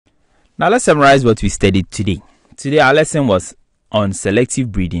Now let's summarize what we studied today. Today our lesson was on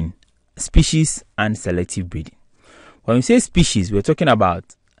selective breeding, species and selective breeding. When we say species, we're talking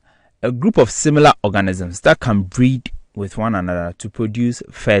about a group of similar organisms that can breed with one another to produce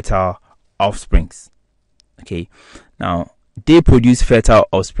fertile offsprings. Okay, now they produce fertile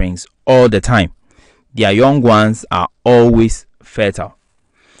offsprings all the time. Their young ones are always fertile.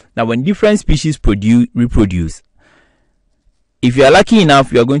 Now when different species reproduce, if you are lucky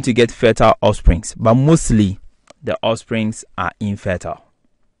enough, you are going to get fertile offsprings, but mostly the offsprings are infertile.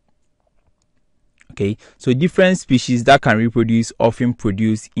 Okay, so different species that can reproduce often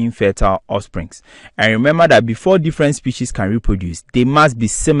produce infertile offsprings. And remember that before different species can reproduce, they must be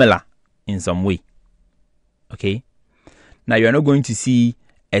similar in some way. Okay, now you are not going to see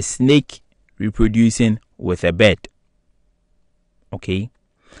a snake reproducing with a bird. Okay,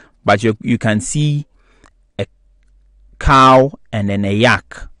 but you can see a cow and then a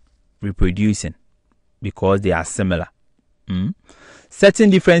yak reproducing because they are similar. Certain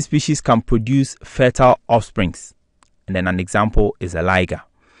different species can produce fertile offsprings, and then an example is a liger.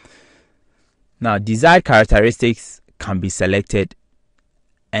 Now, desired characteristics can be selected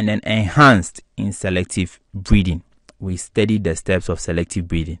and then enhanced in selective breeding. We studied the steps of selective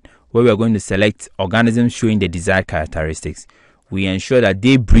breeding, where we are going to select organisms showing the desired characteristics. We ensure that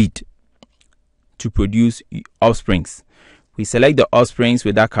they breed to produce offsprings. We select the offsprings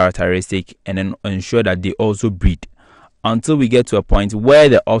with that characteristic and then ensure that they also breed until we get to a point where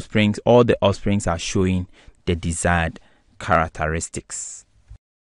all the offsprings are showing the desired characteristics.